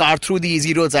 book a car through the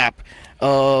Easy Roads app.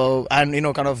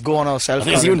 And kind of go on a self.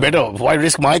 It's even better. Why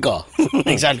risk my car?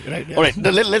 Exactly right. Yeah. All right.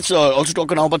 Let's also talk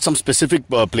now about some specific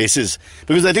places,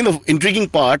 because I think the intriguing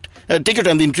part. Take your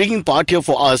time. The intriguing part here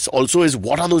for us also is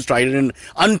what are those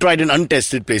untried and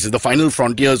untested places, the final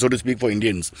frontier, so to speak, for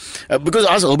Indians. Because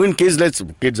us urban kids,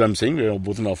 I'm saying, we're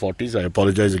both in our 40s. I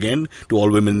apologize again to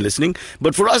all women listening.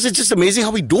 But for us, it's just amazing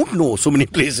how we don't know so many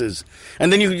places.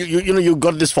 And then you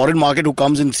got this foreign market who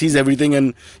comes and sees everything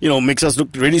and makes us look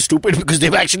really stupid because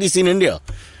they've actually seen India.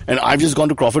 And I've just gone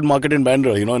to Crawford Market in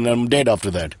Bandra, and I'm dead after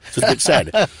that. So it's a bit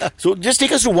sad. So just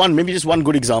take us to maybe just one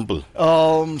good example.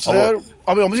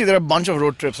 Obviously there are a bunch of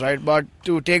road trips, right? But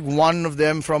to take one of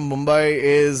them from Mumbai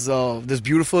is this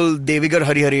beautiful Devigarh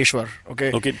Harihareshwar.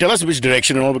 Okay. Okay. Tell us which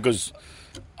direction and all, because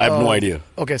I have no idea.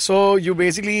 Okay. So you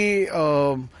basically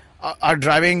are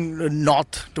driving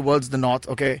north towards the north.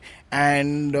 Okay.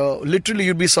 And literally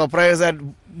you'd be surprised that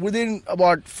within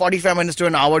about 45 minutes to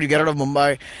an hour you get out of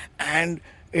Mumbai and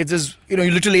It's just,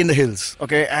 you're literally in the hills,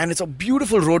 okay, and it's a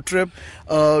beautiful road trip.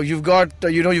 You've got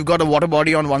a water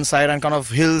body on one side and kind of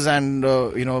hills and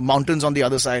mountains on the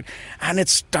other side, and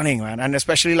it's stunning, man. And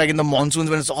especially like in the monsoons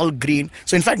when it's all green.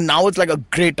 So in fact, now it's like a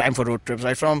great time for road trips,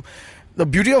 right? From the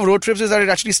beauty of road trips is that it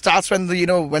actually starts when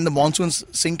the monsoons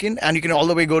sink in, and you can all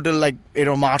the way go till like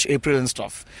March, April and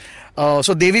stuff.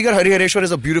 So Devigarh Harihareshwar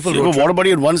is a beautiful So you road have a trip. water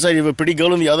body on one side, you have a pretty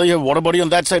girl on the other, you have a water body on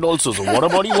that side also. So water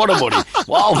body, water body.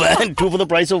 Wow, man, 2 for the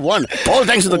price of 1. All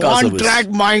thanks to the car service. One track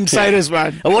mind, Cyrus,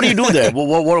 man. What do you do there?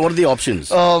 What are the options?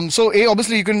 So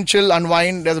obviously you can chill,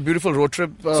 unwind. There's a beautiful road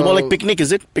trip. It's more like picnic,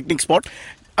 is it? Picnic spot?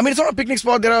 I mean, it's not a picnic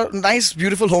spot. There are nice,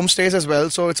 beautiful homestays as well.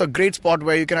 So it's a great spot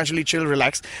where you can actually chill,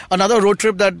 relax. Another road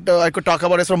trip that I could talk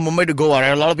about is from Mumbai to Goa. Right?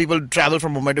 A lot of people travel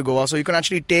from Mumbai to Goa. So you can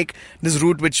actually take this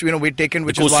route, which we've taken,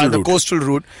 which is the coastal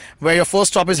route, where your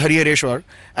first stop is Harihareshwar.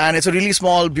 And it's a really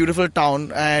small, beautiful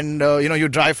town. And, you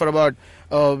drive for about,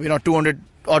 200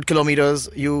 odd kilometers.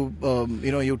 You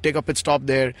take a pit stop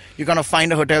there. You kind of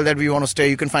find a hotel that we want to stay.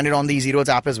 You can find it on the Easy Roads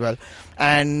app as well.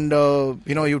 And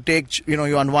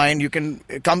you unwind. You can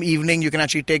come evening. You can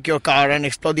actually take your car and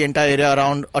explore the entire area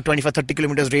around a 25-30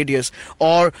 kilometers radius.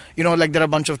 Or like there are a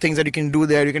bunch of things that you can do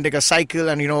there. You can take a cycle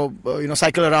and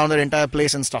cycle around the entire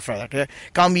place and stuff like that. Okay?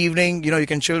 Come evening, you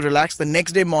can chill, relax. The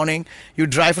next day morning, you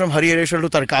drive from Harihareshwar to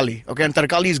Tarkali. Okay, and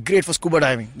Tarkali is great for scuba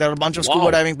diving. There are a bunch of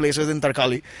scuba diving places in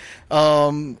Tarkali.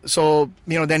 So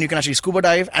then you can actually scuba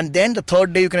dive, and then the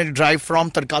third day you can actually drive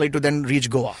from Tarkali to then reach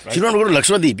Goa. Right? So you don't go to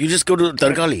Lakshadweep, you just go to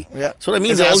Tarkali. Yeah. So that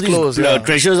means It's all as these close,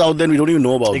 treasures out there we don't even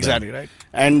know about. Exactly, them. right.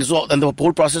 And the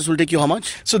whole process will take you how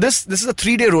much? So this is a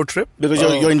 3-day road trip. Because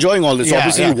you're enjoying all this. So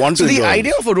obviously you want to enjoy. So the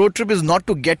idea of a road trip is not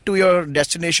to get to your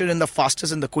destination in the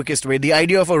fastest and the quickest way. The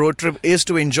idea of a road trip is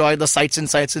to enjoy the sights and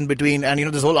sights in between, and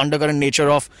this whole undercurrent nature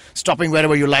of stopping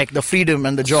wherever you like, the freedom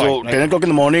and the joy. So right? 10 o'clock in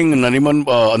the morning,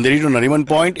 Andheri to Nariman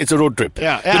Point, it's a road trip.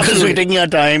 Yeah, because absolutely. we're taking our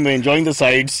time, we're enjoying the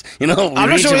sights. I'm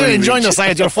not sure you're enjoying the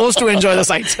sights. You're forced to enjoy the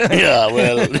sights. Yeah,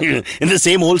 well, in the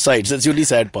same old sights. That's the only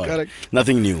sad part. Correct.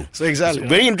 Nothing new. So exactly.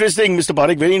 Very interesting, Mr.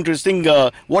 Parekh. Very interesting.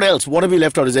 What else? What have we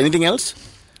left out? Is there anything else?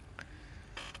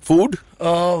 Food?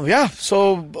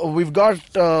 So we've got.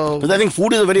 Because I think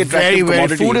food is a very attractive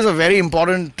commodity. Food is a very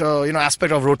important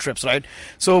aspect of road trips, right?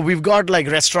 So we've got like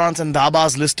restaurants and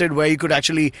dhabas listed where you could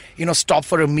actually stop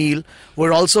for a meal.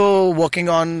 We're also working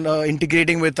on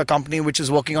integrating with a company which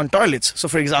is working on toilets. So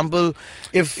for example,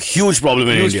 if huge problem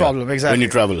in India. Exactly. When you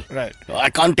travel. Right. I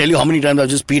can't tell you how many times I've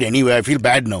just peed anywhere. I feel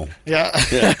bad now. Yeah.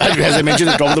 As I mentioned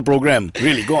at the top of the program.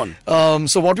 Really, go on.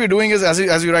 So what we're doing is, as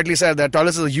you rightly said, that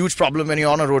toilets is a huge problem when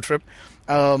you're on a road trip.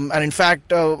 And in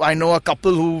fact, I know a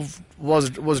couple who was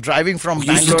driving from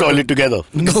Bangalore. Used the toilet together.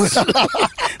 No.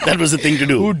 That was the thing to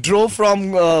do. Who drove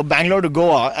from Bangalore to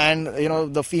Goa, and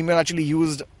the female actually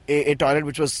used a toilet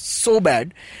which was so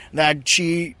bad that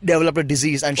she developed a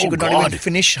disease and she could not even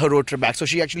finish her road trip back. So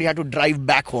she actually had to drive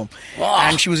back home,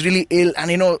 and she was really ill,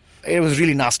 and it was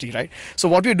really nasty, right? So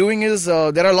what we're doing is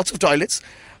there are lots of toilets.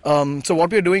 So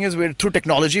what we're doing is through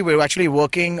technology, we're actually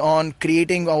working on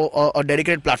creating a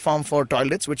dedicated platform for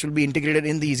toilets, which will be integrated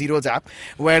in the Easy Roads app,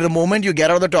 where the moment you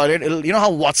get out of the toilet,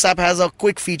 how WhatsApp has a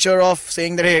quick feature of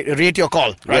saying that, hey, rate your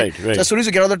call, right? Right. So as soon as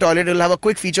you get out of the toilet, it'll have a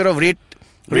quick feature of rate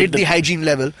the hygiene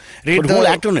level. But who will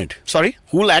act on it? Sorry?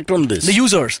 Who will act on this? The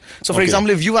users. So for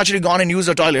example, if you've actually gone and used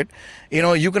a toilet,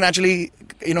 you can actually,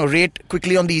 rate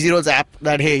quickly on the Easy Roads app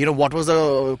that, hey, what was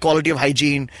the quality of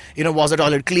hygiene, was the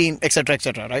toilet clean, etc.,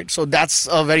 right? So that's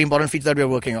a very important feature that we're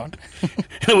working on.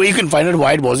 Where you can find out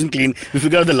why it wasn't clean, you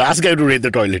figure out the last guy to rate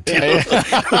the toilet.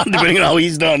 Depending on how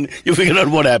he's done, you figure out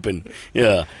what happened.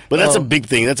 Yeah. But that's a big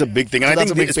thing. And I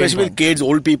think especially with kids,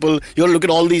 old people, you have to look at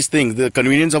all these things, the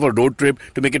convenience of a road trip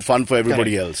to make it fun for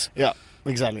everybody else. Yeah,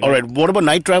 exactly. All right. What about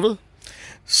night travel?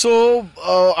 So,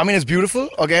 it's beautiful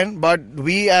again, but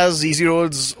we as Easy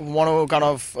Roads want to kind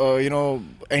of,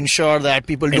 ensure that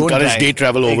people don't encourage day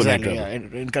travel over night travel.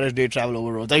 Yeah, encourage day travel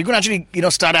over roads. You can actually,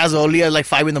 start as early as like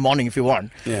 5 in the morning if you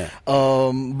want. Yeah.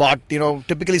 But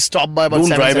typically stop by about don't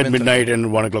 7, drive 7:30. at midnight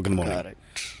and 1 o'clock in the morning. Correct.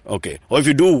 Okay. Or if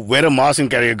you do, wear a mask and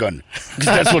carry a gun. Because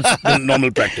that's what's the normal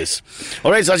practice.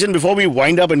 All right, Sachin, before we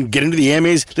wind up and get into the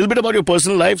AMAs, a little bit about your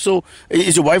personal life. So,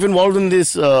 is your wife involved in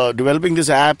this, developing this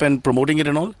app and promoting it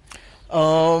and all?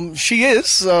 She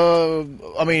is.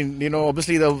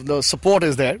 Obviously the support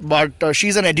is there, but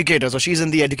she's an educator, so she's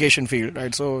in the education field,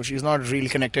 right? So she's not really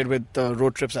connected with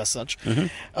road trips as such. Mm-hmm.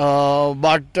 All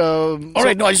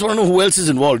right. No, I just want to know who else is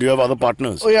involved. Do you have other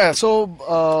partners? Oh yeah. So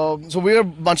we're a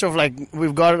bunch of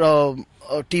we've got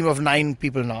a team of 9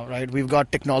 people now, right? We've got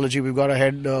technology. We've got a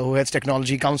head who heads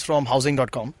technology. Comes from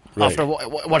housing.com. Right. after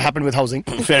what happened with housing.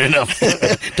 Fair enough.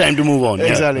 Time to move on. Yeah.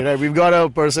 Exactly, right. We've got a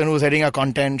person who's heading our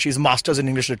content. She's masters in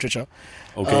English literature.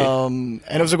 Okay. And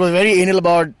it was very anal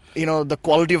about, the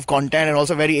quality of content, and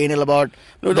also very anal about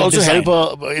It'll the also design.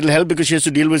 help her. It'll help because she has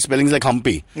to deal with spellings like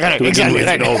humpy. Right, to begin exactly, with,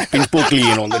 right. Pinkpokely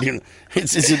and all that.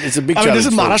 It's a big I mean, challenge. this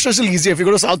is So Maharashtra still easier. If you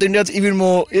go to South India, it's even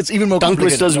more tongue complicated,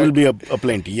 twisters right? will be a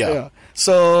plenty. Yeah.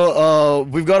 So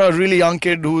we've got a really young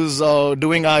kid who's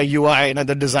doing our UI and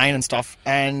the design and stuff,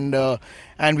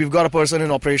 and we've got a person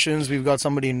in operations. We've got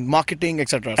somebody in marketing,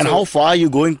 etc. And how far are you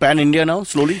going pan India now?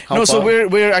 Slowly? How So far?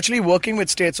 we're actually working with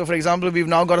states. So for example, we've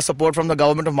now got a support from the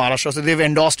government of Maharashtra. So they've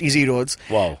endorsed Easy Roads.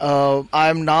 Wow.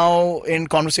 I'm now in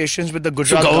conversations with the So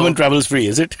Gujarat government travels free,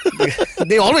 is it?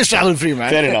 They always travel free, man.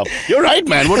 Fair enough. You're right,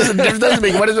 man. What is the difference?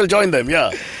 Might as well join them.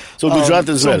 Yeah. So Gujarat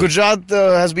as well. So Gujarat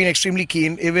has been extremely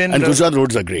keen. Even And Gujarat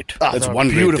roads are great. That's they're one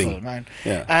beautiful, great thing. man.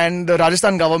 Yeah. And the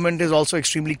Rajasthan government is also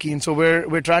extremely keen. So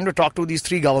we're trying to talk to these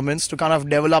three governments to kind of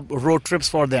develop road trips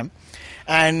for them.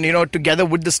 And together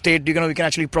with the state, we can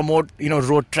actually promote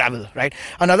road travel, right?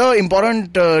 Another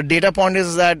important data point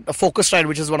is that Focusrite,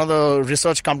 which is one of the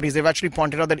research companies, they've actually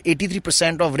pointed out that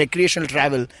 83% of recreational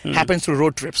travel happens through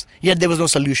road trips. Yet there was no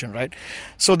solution, right?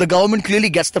 So the government clearly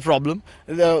gets the problem.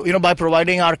 By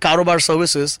providing our Karobar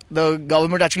services, the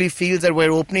government actually feels that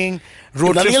we're opening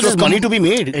road Nothing trips. else is money to be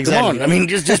made. Exactly. Come on. I mean,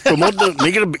 just promote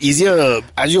make it easier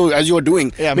as you are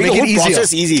doing. Yeah, make make the it whole easier.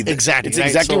 process easy. Exactly, It's right.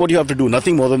 exactly So- what you have to do.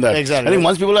 Nothing more than that. Exactly. I think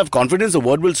once people have confidence, the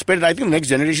word will spread. And I think the next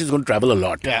generation is going to travel a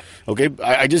lot. Yeah. Okay.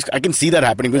 I can see that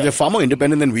happening because they're far more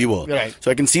independent than we were. Right.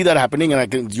 So I can see that happening,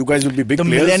 and you guys will be big The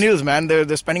players. millennials, man,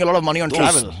 they're spending a lot of money on Those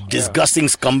travel. disgusting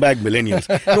scumbag millennials.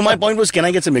 So my point was, can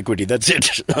I get some equity? That's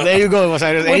it. There you go,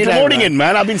 Osiris. I'm Anytime, promoting man. it,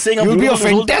 man. I've been saying You'll be a this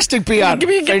whole- fantastic PR. I'm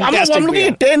Fantastic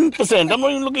looking PR. at 10%. I'm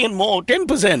not even looking at more.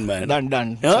 10%, man.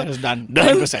 Done. Yeah? It's done.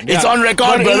 Done. 10%. It's yeah. on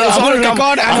record, But brother. It's I'm on gonna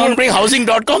record. I'm going to bring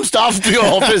housing.com staff to your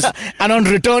office. And on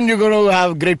return, you're going to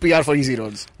have great PR for Easy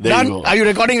Roads. There you Done. go. Are you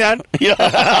recording that?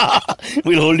 Yeah.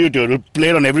 We'll hold you to it. We'll play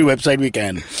it on every website we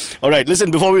can. All right.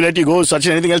 Listen, before we let you go,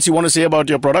 Sachin, anything else you want to say about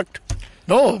your product?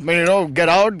 No, I mean, get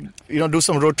out, do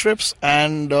some road trips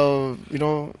and,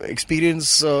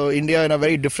 experience India in a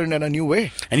very different and a new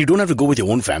way. And you don't have to go with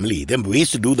your own family. There are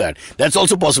ways to do that. That's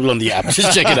also possible on the app.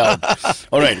 Just check it out.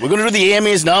 All right. We're going to do the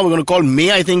AMAs now. We're going to call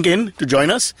May, I think, in to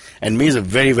join us. And May is a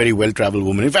very, very well-traveled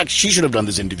woman. In fact, she should have done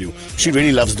this interview. She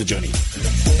really loves the journey.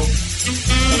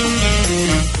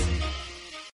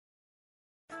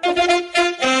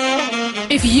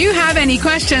 If you have any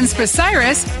questions for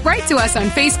Cyrus, write to us on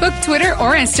Facebook, Twitter,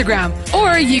 or Instagram.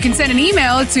 Or you can send an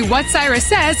email to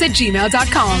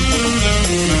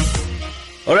whatcyrussays@gmail.com.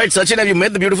 All right, Sachin, have you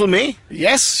met the beautiful May?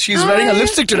 Yes, she's wearing a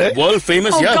lipstick today. World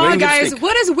famous, Oh yeah. God, wearing guys, lipstick.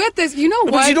 what is with this? You know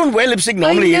But what? you don't wear lipstick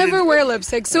normally. I never wear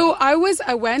lipstick. So I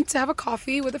went to have a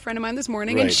coffee with a friend of mine this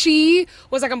morning, and Right. she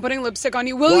was like, "I'm putting lipstick on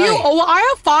you. Will Why? you?" Oh, well, I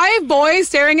have 5 boys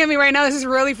staring at me right now. This is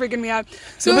really freaking me out.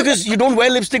 So No, because you don't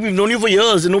wear lipstick. We've known you for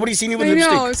years and nobody's seen you with I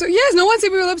lipstick. know. So yes, no one's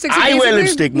seen me with lipstick. So I wear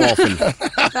basically- lipstick more often.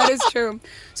 That is true.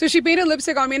 So she painted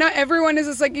lipstick on me. Now everyone is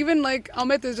just like, even like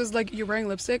Amit is just like, "You're wearing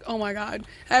lipstick? Oh my God!"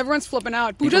 Everyone's flipping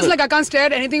out. Pooja's like, "I can't stare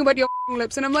at anything but your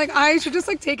lips," and I'm like, I should just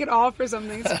like take it off or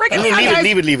something. It's freaking No, out, guys.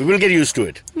 leave it. We'll get used to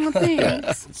it. Oh,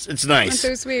 thanks. It's nice. That's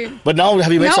so sweet. But now,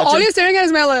 have you met Now Sachin? all you're staring at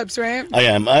is my lips, right? I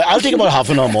am. I'll take about half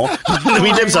an hour more. In the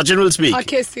meantime, Sachin will speak. I'll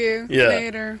kiss you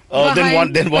later. Then Bye.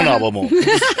 one hour more.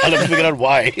 I'll have to figure out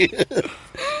why.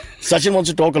 Sachin wants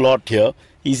to talk a lot here.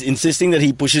 He's insisting that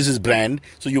he pushes his brand,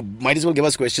 so you might as well give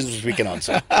us questions which we can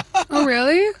answer. Oh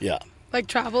really? Yeah. Like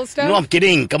travel stuff? No, I'm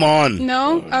kidding. Come on.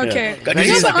 No? Okay. Yeah. No,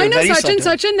 Very but I know very Sachin.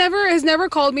 subtle. Sachin has never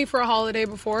called me for a holiday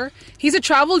before. He's a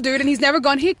travel dude, and he's never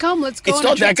gone, "Hey, come, let's go It's on a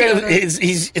not trip that kind of. together."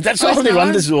 That's Oh, not how it's they run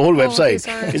not? this whole Oh, okay, website.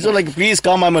 sorry. It's not like, please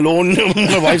come, I'm alone.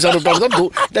 My wife's out of town. Don't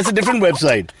go. That's a different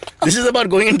website. This is about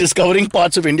going and discovering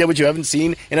parts of India which you haven't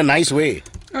seen in a nice way.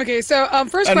 Okay, so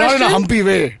first And question. not in a humpy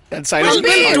way. That's Cyrus.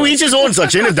 Humpy. To each his own,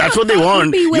 Sachin. If that's what they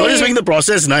want, Humpy you're way. just making the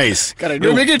process nice. Correct.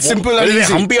 You make it simple and Whether they're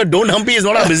easy. humpy or don't humpy is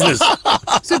not our business.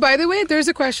 So, by the way, there's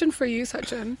a question for you,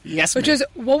 Sachin. Yes, Which ma'am. is,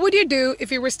 what would you do if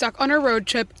you were stuck on a road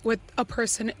trip with a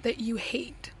person that you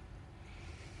hate?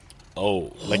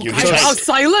 Oh, like you Oh, hitchhiked.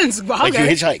 silence. Wow, Like you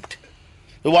guys. hitchhiked.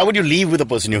 So why would you leave with a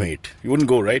person you hate? You wouldn't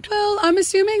go, right? Well, I'm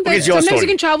assuming that Okay, it's your sometimes story. you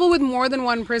can travel with more than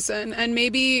one person, and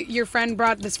maybe your friend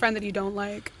brought this friend that you don't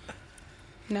like.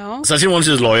 No? Sachin wants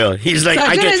his lawyer. He's like,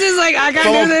 I Sachin can. is just like, I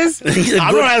can't do this. He's a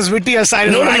I'm good- not as witty as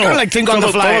Cyrus. No, but I no. can't think on From the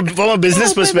a- fly. From a business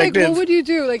No, but, perspective. Like, what would you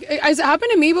do? Like, it's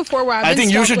happened to me before where I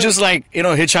think you should just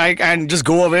hitchhike and just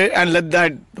go away and let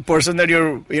that person that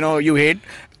you hate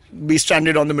be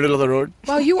stranded on the middle of the road.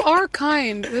 Wow, you are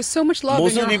kind. There's so much love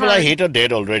Most in of the your people heart. I hate are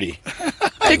dead already.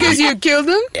 Because you killed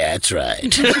them? That's right.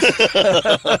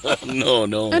 No.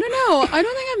 I don't know. I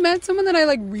don't think I've met someone that I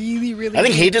like really, really I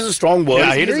think hate is a strong word.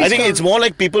 Yeah, hate is I think strong. it's more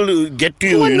like people who get to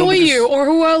you. who annoy because you or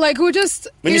who are like, who just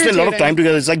when you spend a lot of irritating. time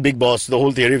together, it's like Big Boss, the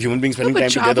whole theory of human beings spending but time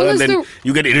travel together, and is then the-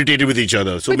 you get irritated with each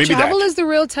other. So But maybe travel that. is the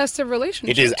real test of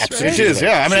relationships. It is, right? absolutely. It is,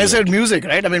 yeah. I mean, I said music,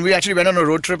 right? I mean, we actually went on a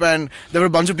road trip and there were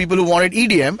a bunch of people who wanted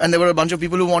EDM and there were a bunch of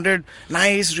people who wanted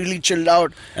nice, really chilled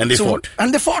out. And they fought.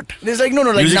 And they fought. There's like, no,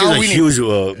 like Music now is a we need... huge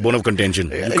bone of contention.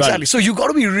 You can't- Exactly. So you got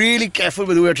to be really careful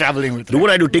with who you're traveling with. Do what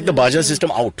I do. Take the Baja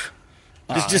system out.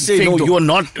 Just say, fake no, dope. you are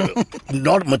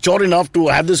not mature enough to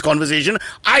have this conversation.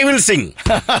 I will sing.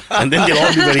 And then they'll all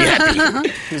be very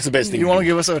happy. It's the best thing. You want to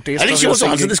give us a taste I think of she your also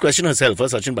answered singing? this question herself,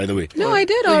 Sachin, by the way. No, I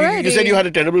did already. You said you had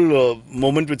a terrible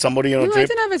moment with somebody on a No, I trip.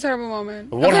 didn't have a terrible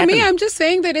moment. What For happened? me, I'm just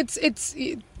saying that it's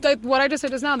that what I just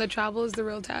said is now that travel is the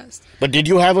real test. But did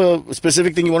you have a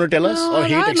specific thing you want to tell us? No, Or I've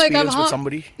hate had, like, experience I've with had-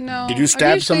 somebody? No. Did you I've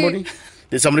stab usually- somebody?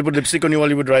 Did somebody put lipstick on you while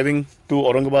you were driving to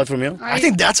Aurangabad from here? I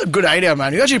think that's a good idea,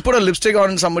 man. You actually put a lipstick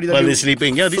on somebody that While you they're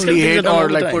sleeping. Yeah, these fully kind of things are hate done all or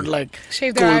the like time. put like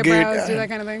Shave their Colgate, eyebrows, do that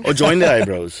kind of thing. Or join their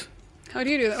eyebrows. How do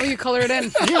you do that? Oh, you color it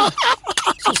in.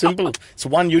 So simple. It's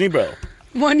one unibrow.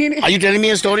 One unit. Are you telling me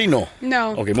a story? No.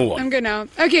 No. Okay, move on. I'm good now.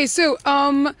 Okay, so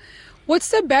what's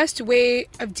the best way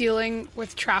of dealing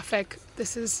with traffic?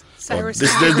 This is Cyrus.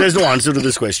 There's no answer to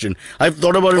this question. I've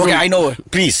thought about it. Okay, from- I know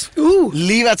it. Please.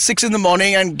 leave at 6 in the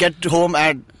morning and get home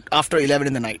at after 11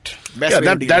 in the night. Best Yeah, way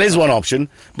to deal that with is one option.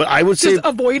 But I would say Just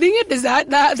avoiding it? Is that's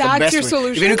the best your way.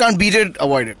 solution? If you can't beat it,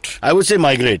 avoid it. I would say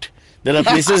migrate. There are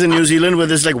places in New Zealand where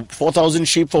there's like 4,000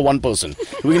 sheep for one person.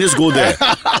 We can just go there.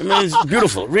 I mean, it's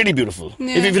beautiful, really beautiful.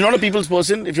 Yeah. If you're not a people's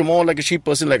person, if you're more like a sheep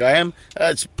person like I am,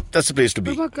 that's the place to What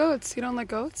be. about goats? You don't like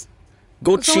goats?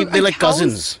 Goat, So, sheep, they're like cows?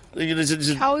 cousins.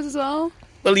 It's- Cows as well?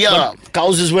 Well, yeah,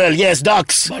 cows as well. Yes,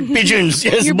 ducks, pigeons.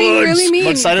 Yes, You're birds. being really mean.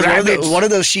 But Cyrus, Rabbits. what if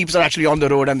the sheep are actually on the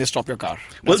road and they stop your car?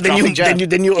 Well, That's then you traffic jam.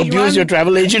 then you abuse want- your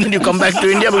travel agent and you come back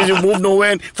to India because you moved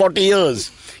nowhere in 40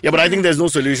 years. Yeah, but I think there's no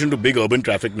solution to big urban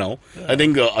traffic now. I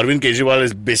think Arvind Kejriwal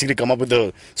has basically come up with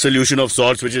a solution of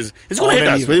sorts, which is it's going to hit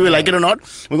Already, us whether we like it or not.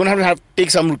 We're going to have take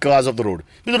some cars off the road.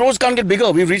 Because the roads can't get bigger.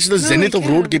 We've reached the zenith of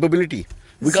road can't. capability.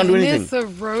 We can't do anything. Zenith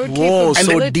of road Whoa, so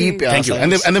capability. deep, yeah. Thank you.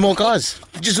 And there are more cars.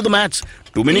 Just do the maths.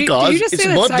 Too many Did cars. you just It's say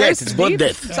that birth Cyrus death. It's is birth deep?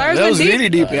 death. Cyrus That went was deep? really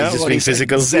deep, yeah. Just what being he said.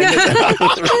 physical. Where's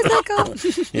that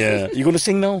go? Yeah. You going to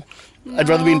sing now? I'd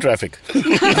rather be in traffic.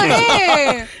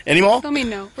 Hey! Any more? I mean,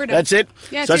 no. We're done. That's it.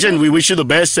 Yeah, it's your Sachin, turn. we wish you the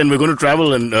best, and we're going to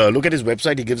travel and look at his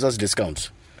website. He gives us discounts.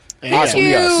 Thank only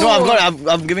you. us.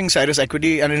 No, I'm giving Cyrus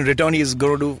equity, and in return, he's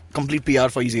going to do complete PR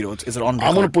for Easy Roads. It's on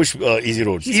I'm going to record. push Easy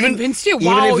Roads. He's convinced you? Even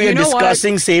Wow, if we are you know what?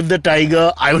 discussing Save the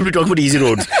Tiger, I will be talking about Easy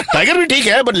Roads. Tiger will take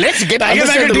care, but let's get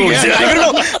understand the roads.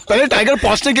 पहले tiger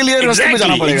पहुंचने के लिए रास्ते पे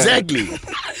जाना Exactly, पड़ेगा. exactly.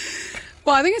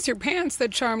 Well, I think it's your pants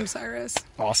that charmed Cyrus.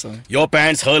 Awesome. Your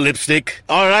pants, her lipstick,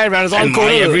 All right, man. It's all and my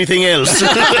cool. everything else.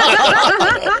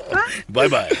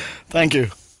 Bye-bye. Thank you.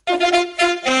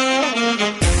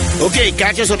 Okay,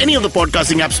 catch us on any of the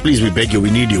podcasting apps. Please, we beg you, we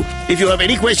need you. If you have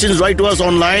any questions, write to us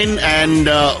online and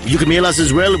you can mail us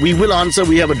as well. We will answer.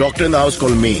 We have a doctor in the house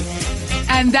called May.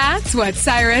 And that's what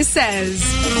Cyrus says.